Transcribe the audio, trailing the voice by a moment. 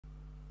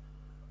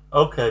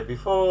Okay,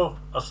 before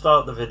I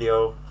start the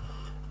video,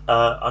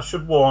 I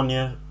should warn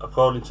you,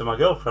 according to my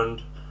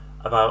girlfriend,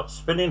 about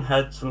spinning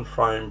heads and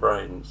frying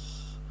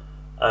brains.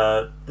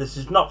 This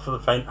is not for the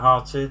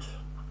faint-hearted,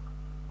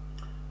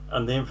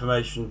 and the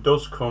information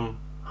does come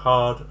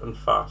hard and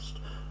fast.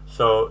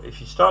 So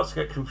if you start to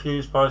get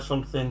confused by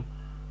something,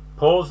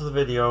 pause the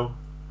video,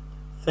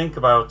 think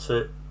about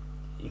it.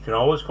 You can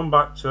always come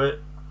back to it,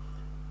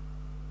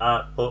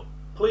 but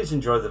please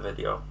enjoy the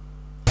video.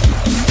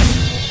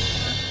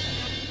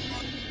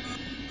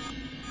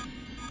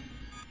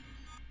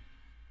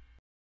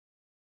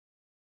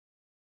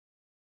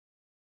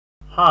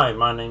 Hi,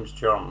 my name's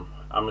John,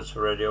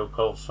 amateur radio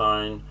call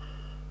sign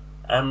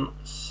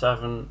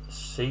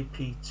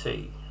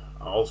M7CPT,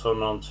 also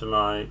known to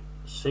my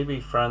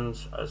CB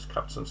friends as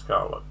Captain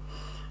Scarlet.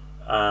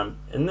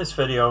 In this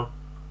video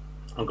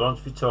I'm going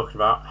to be talking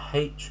about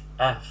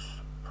HF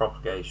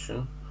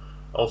propagation,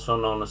 also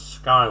known as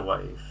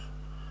Skywave.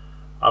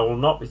 I will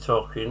not be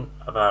talking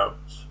about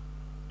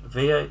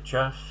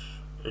VHF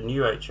and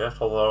UHF,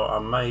 although I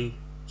may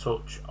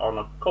touch on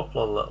a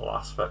couple of little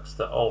aspects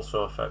that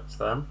also affect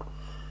them.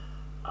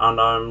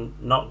 And I'm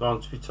not going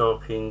to be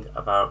talking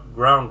about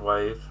ground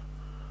wave,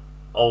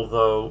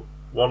 although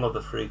one of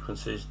the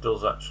frequencies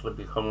does actually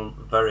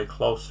become very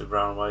close to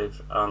ground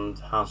wave and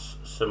has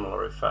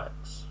similar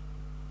effects.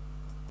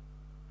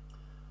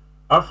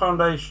 At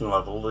foundation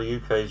level, the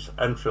UK's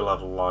entry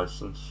level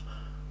licence,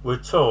 we're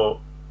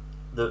taught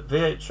that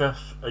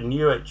VHF and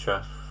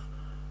UHF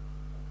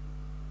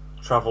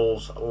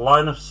travels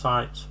line of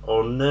sight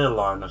or near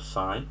line of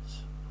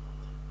sight,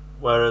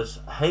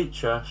 whereas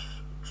HF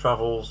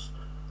travels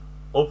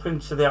up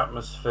into the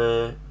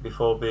atmosphere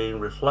before being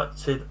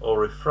reflected or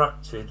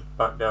refracted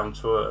back down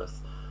to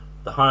Earth.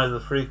 The higher the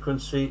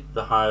frequency,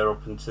 the higher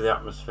up into the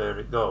atmosphere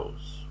it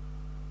goes.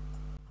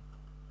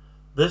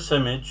 This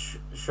image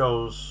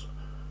shows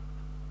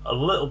a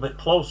little bit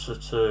closer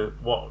to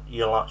what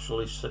you'll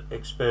actually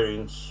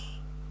experience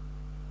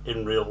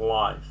in real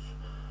life,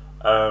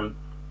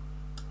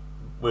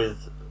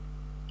 with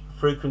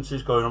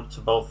frequencies going up to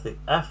both the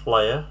F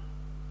layer,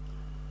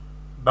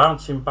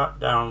 bouncing back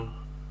down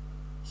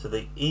to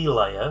the E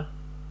layer,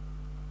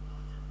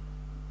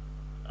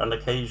 and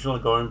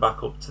occasionally going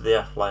back up to the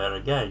F layer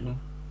again.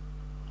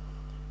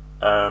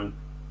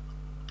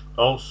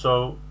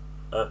 Also,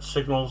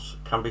 signals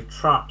can be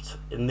trapped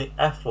in the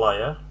F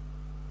layer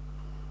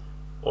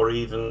or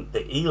even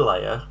the E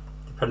layer,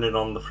 depending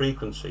on the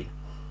frequency,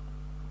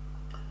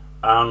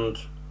 and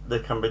they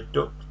can be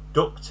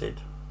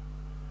ducted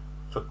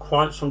for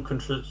quite some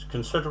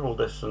considerable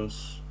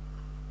distance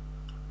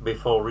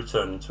before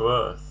returning to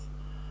Earth.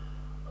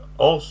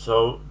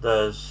 Also,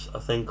 there's a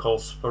thing called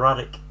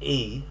sporadic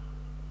E,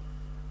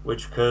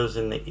 which occurs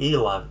in the E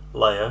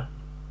layer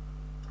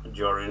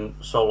during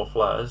solar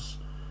flares,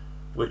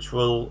 which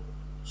will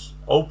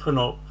open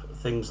up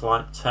things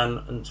like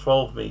 10 and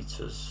 12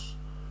 meters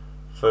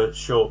for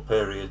short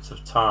periods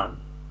of time.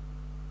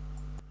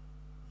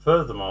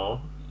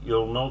 Furthermore,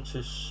 you'll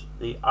notice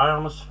the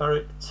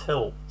ionospheric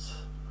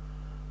tilt,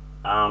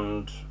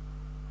 and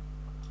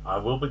I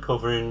will be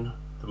covering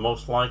the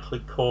most likely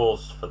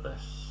cause for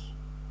this.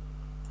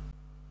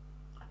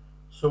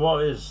 So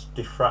what is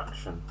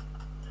diffraction?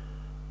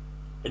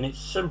 In its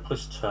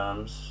simplest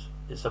terms,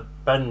 it's a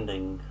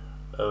bending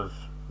of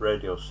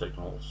radio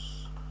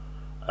signals.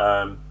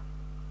 As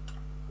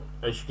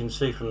you can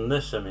see from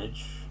this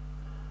image,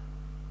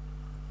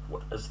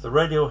 as the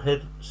radio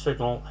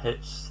signal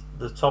hits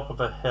the top of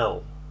a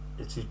hill,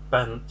 it is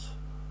bent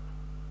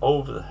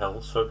over the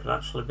hill so it can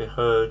actually be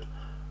heard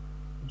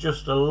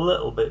just a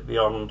little bit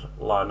beyond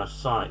line of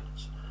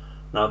sight.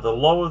 Now, the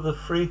lower the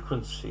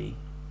frequency,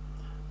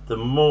 the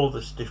more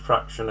this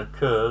diffraction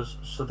occurs,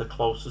 so the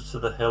closer to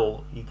the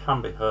hill you can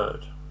be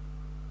heard.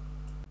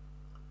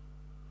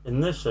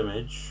 In this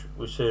image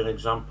we see an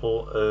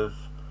example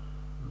of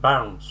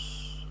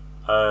bounce.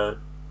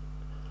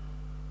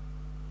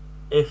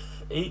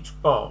 If each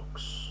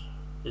box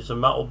is a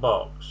metal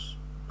box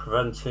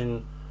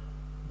preventing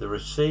the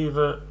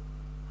receiver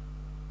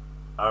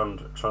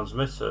and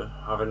transmitter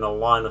having a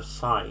line of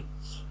sight,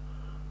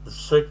 the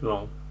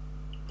signal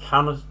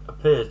can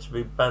appear to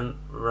be bent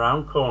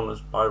round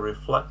corners by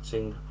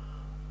reflecting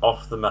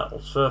off the metal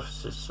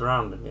surfaces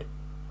surrounding it.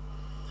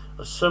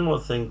 A similar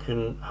thing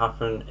can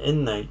happen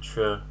in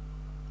nature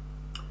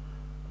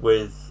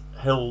with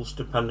hills,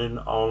 depending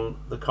on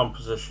the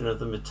composition of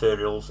the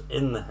materials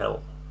in the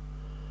hill.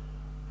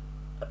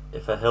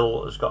 If a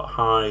hill has got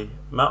high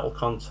metal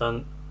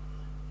content,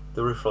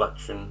 the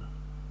reflection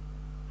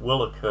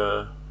will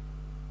occur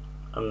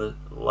and the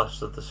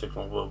less of the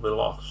signal will be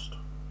lost.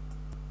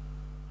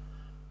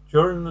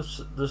 During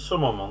the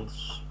summer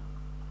months,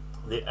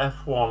 the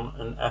F1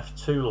 and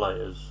F2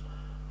 layers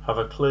have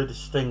a clear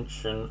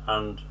distinction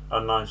and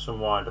are nice and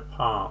wide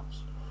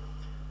apart.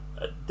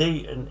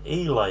 D and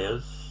E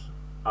layers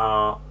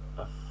are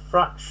a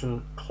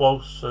fraction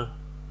closer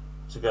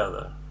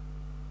together,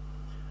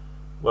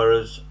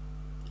 whereas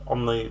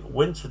on the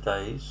winter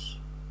days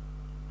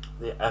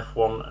the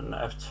F1 and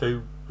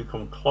F2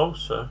 become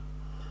closer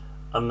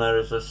and there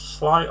is a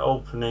slight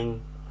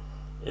opening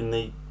in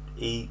the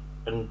E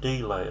and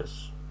D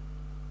layers.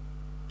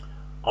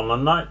 On the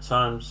night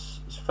times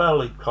it's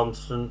fairly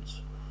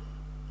constant.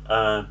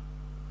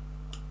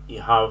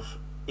 You have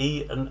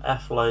E and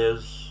F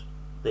layers.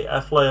 The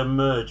F layer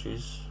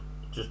merges,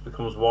 just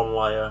becomes one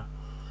layer,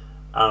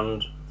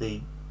 and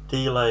the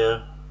D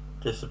layer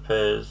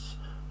disappears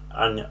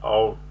and it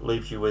all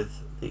leaves you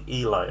with the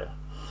E layer.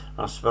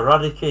 Now,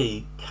 sporadic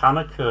E can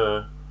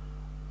occur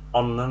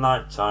on the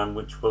night time,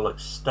 which will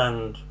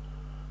extend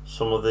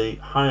some of the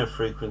higher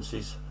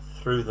frequencies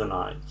through the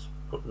night,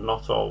 but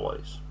not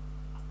always.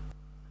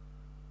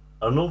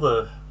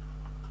 Another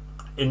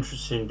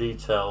interesting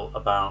detail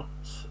about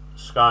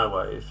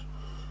Skywave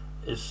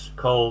is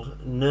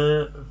called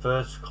Near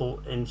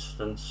Vertical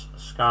Incidence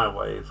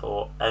Skywave,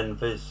 or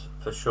NVIS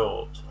for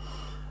short.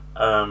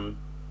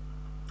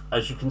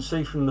 As you can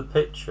see from the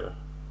picture,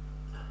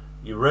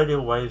 your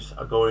radio waves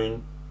are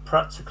going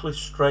practically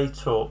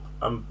straight up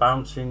and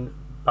bouncing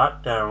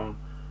back down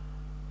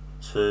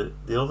to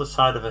the other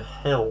side of a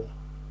hill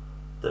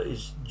that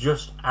is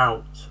just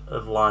out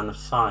of line of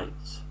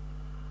sight.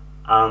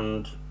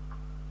 And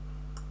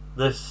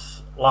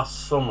this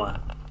last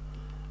summer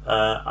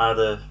I had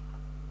a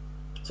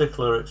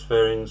particular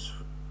experience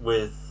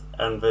with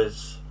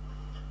NVIS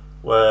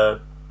where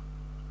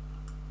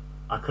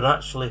I could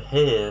actually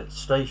hear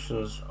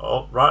stations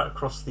right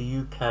across the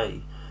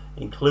UK,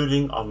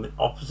 including on the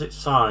opposite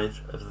side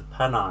of the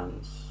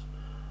Pennines,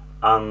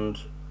 and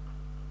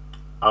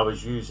I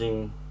was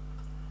using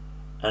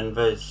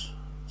NVIS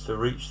to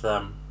reach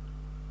them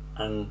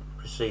and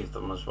receive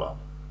them as well.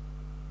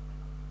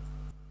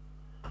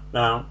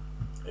 Now,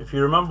 if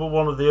you remember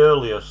one of the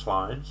earlier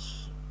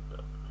slides,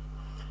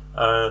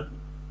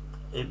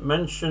 it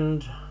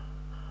mentioned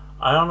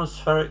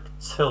ionospheric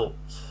tilt,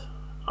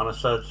 and I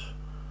said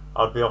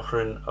I'd be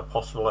offering a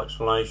possible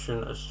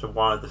explanation as to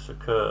why this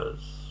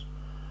occurs.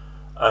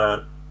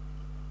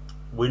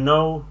 We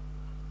know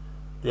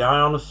the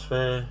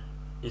ionosphere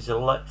is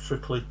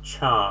electrically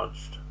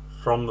charged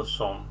from the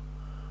sun,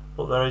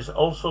 but there is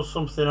also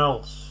something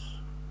else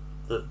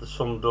that the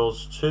sun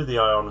does to the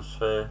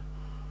ionosphere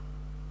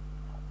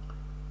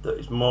that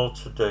is more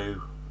to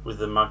do with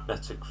the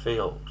magnetic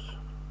field.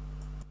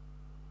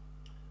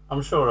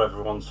 I'm sure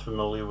everyone's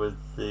familiar with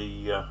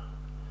the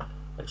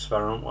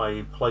experiment where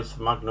you place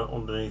a magnet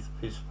underneath a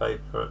piece of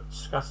paper,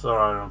 scatter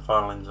iron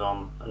filings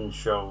on, and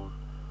show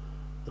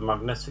the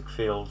magnetic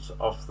fields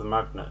of the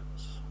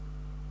magnets.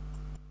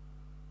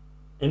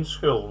 In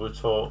school we're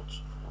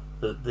taught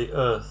that the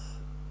Earth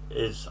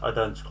is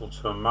identical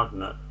to a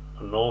magnet,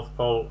 a North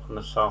Pole and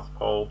a South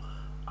Pole,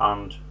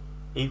 and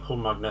equal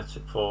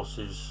magnetic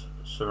forces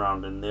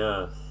surrounding the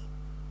Earth.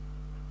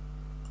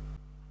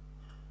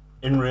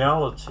 In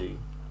reality,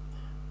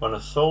 when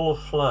a solar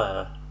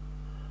flare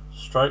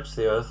strikes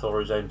the Earth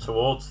or is aimed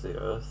towards the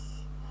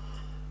Earth,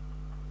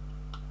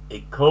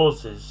 it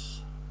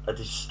causes a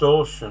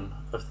distortion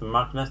of the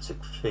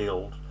magnetic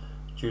field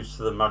due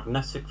to the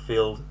magnetic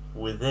field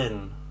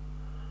within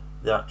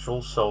the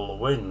actual solar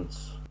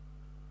winds.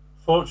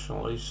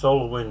 Fortunately,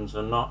 solar winds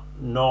are not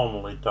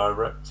normally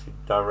directed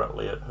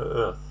directly at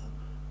Earth.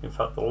 In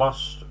fact, the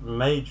last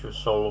major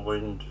solar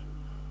wind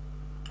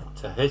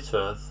to hit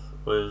Earth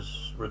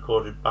was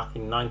recorded back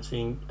in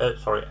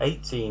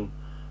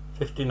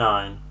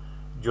 1859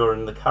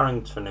 during the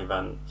Carrington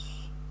event,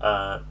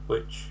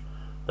 which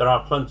there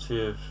are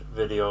plenty of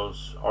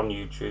videos on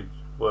YouTube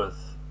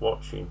worth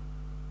watching.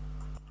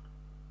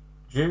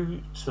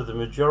 Due to the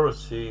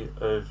majority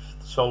of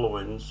solar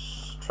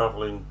winds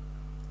travelling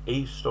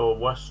east or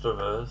west of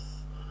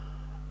Earth,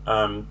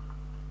 the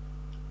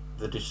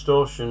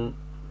distortion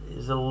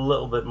is a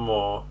little bit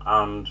more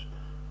and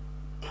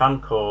can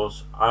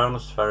cause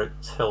ionospheric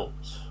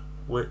tilt,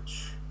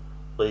 which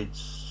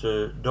leads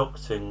to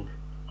ducting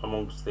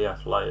amongst the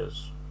F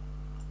layers.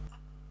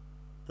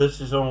 This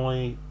is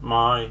only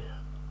my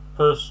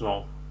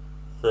personal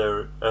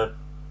theory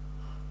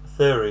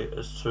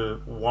as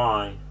to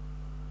why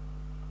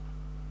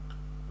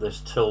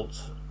this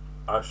tilt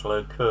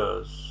actually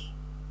occurs.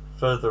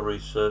 Further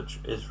research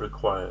is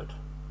required.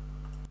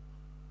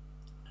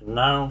 And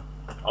now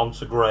on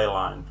to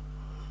Greyline.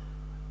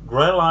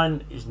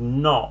 Greyline is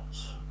not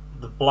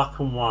the black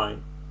and white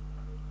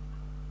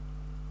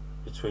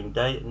between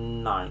day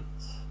and night.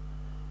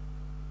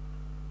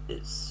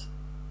 It's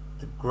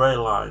the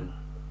Greyline.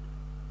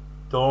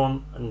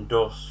 Dawn and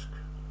dusk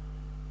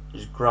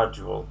is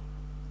gradual.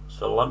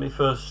 So let me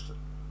first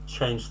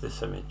change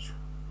this image.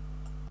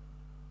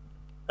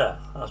 Yeah,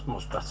 that's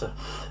much better.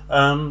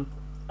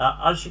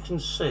 As you can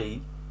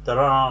see, there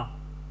are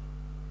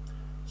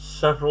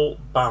several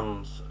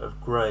bands of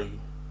grey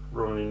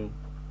running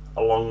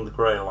along the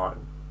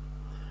Greyline.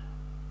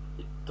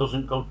 It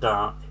doesn't go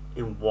dark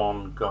in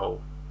one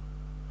go.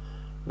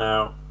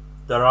 Now,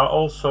 there are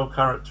also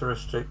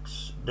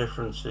characteristics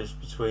differences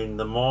between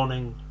the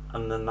morning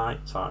and the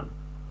night time.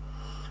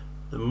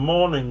 The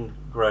morning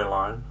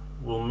Greyline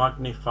will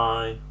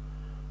magnify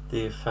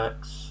the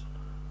effects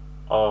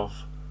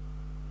of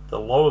the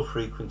lower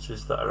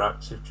frequencies that are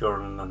active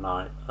during the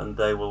night, and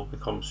they will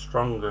become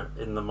stronger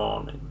in the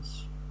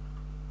mornings.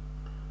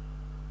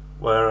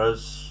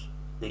 Whereas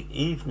the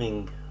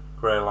evening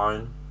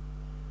Greyline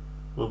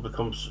will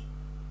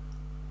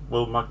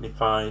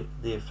magnify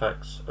the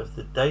effects of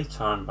the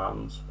daytime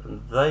bands,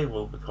 and they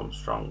will become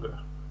stronger.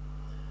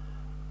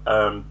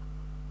 The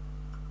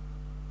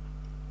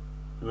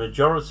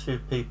majority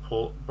of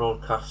people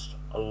broadcast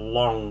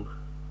along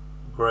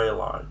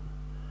Greyline,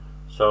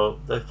 so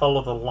they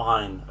follow the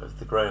line of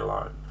the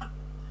Greyline.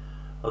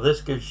 Now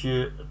this gives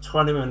you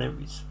 20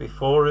 minutes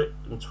before it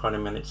and 20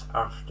 minutes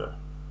after.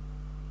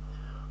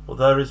 Well,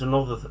 there is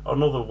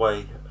another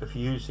way of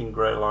using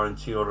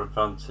Greyline to your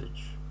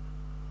advantage,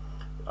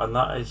 and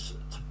that is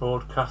to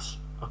broadcast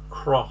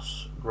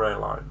across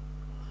Greyline.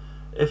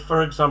 If,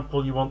 for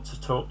example, you want to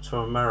talk to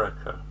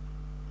America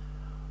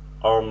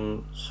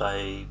on,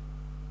 say,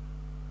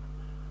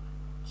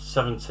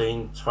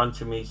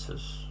 17-20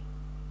 meters,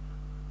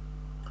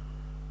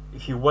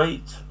 if you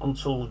wait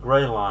until the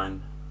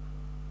Greyline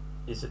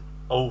is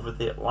over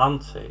the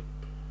Atlantic,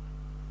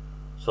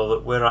 so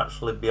that we're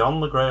actually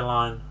beyond the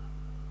Greyline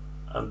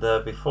and they're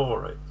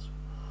before it,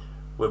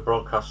 we're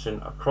broadcasting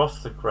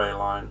across the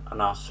Greyline,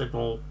 and our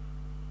signal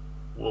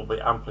will be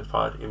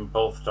amplified in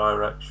both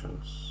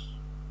directions.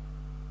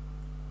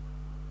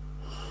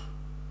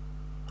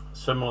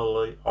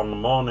 Similarly, on the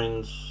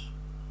mornings,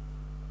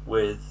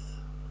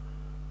 with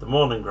the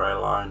morning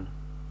Greyline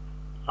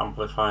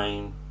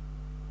amplifying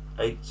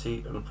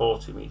 80 and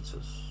 40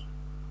 meters.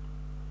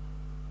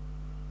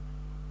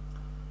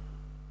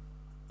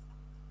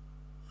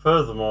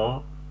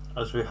 Furthermore,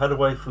 as we head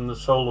away from the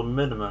solar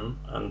minimum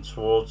and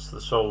towards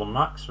the solar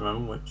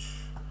maximum, which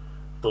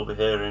will be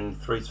here in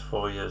 3 to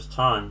 4 years'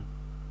 time,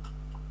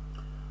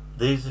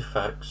 these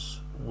effects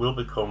will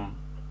become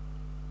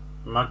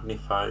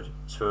magnified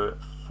to a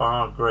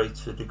far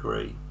greater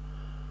degree.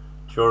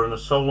 During a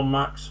solar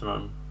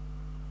maximum,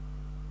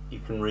 you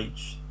can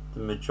reach the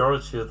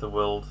majority of the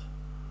world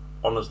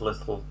on as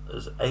little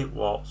as 8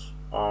 watts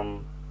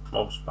on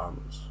most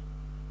bands.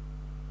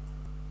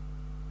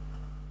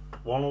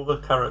 One other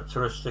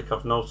characteristic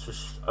I've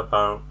noticed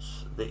about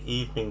the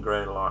evening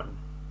Greyline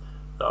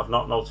that I've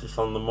not noticed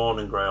on the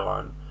morning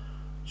Greyline,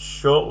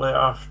 shortly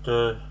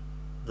after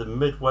the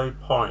midway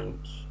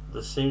point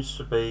there seems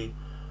to be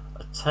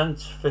a 10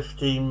 to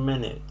 15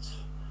 minute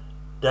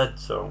dead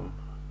zone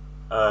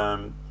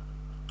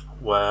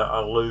where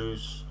I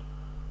lose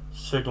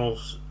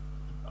signals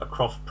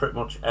across pretty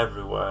much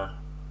everywhere,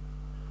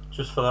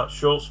 just for that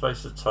short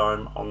space of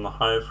time on the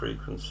higher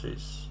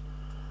frequencies.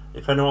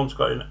 If anyone's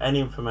got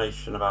any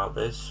information about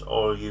this,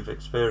 or you've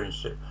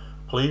experienced it,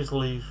 please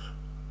leave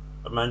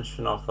a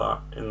mention of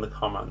that in the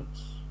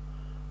comments.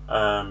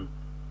 It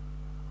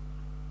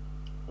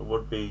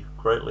would be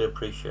greatly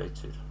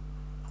appreciated.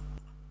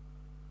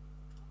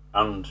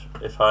 And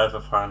if I ever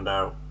find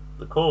out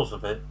the cause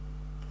of it,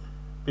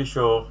 be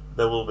sure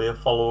there will be a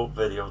follow-up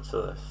video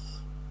to this.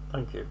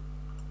 Thank you.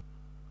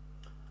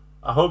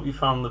 I hope you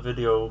found the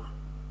video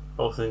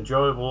both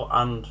enjoyable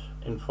and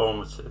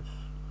informative.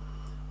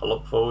 I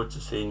look forward to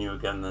seeing you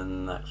again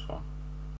in the next one.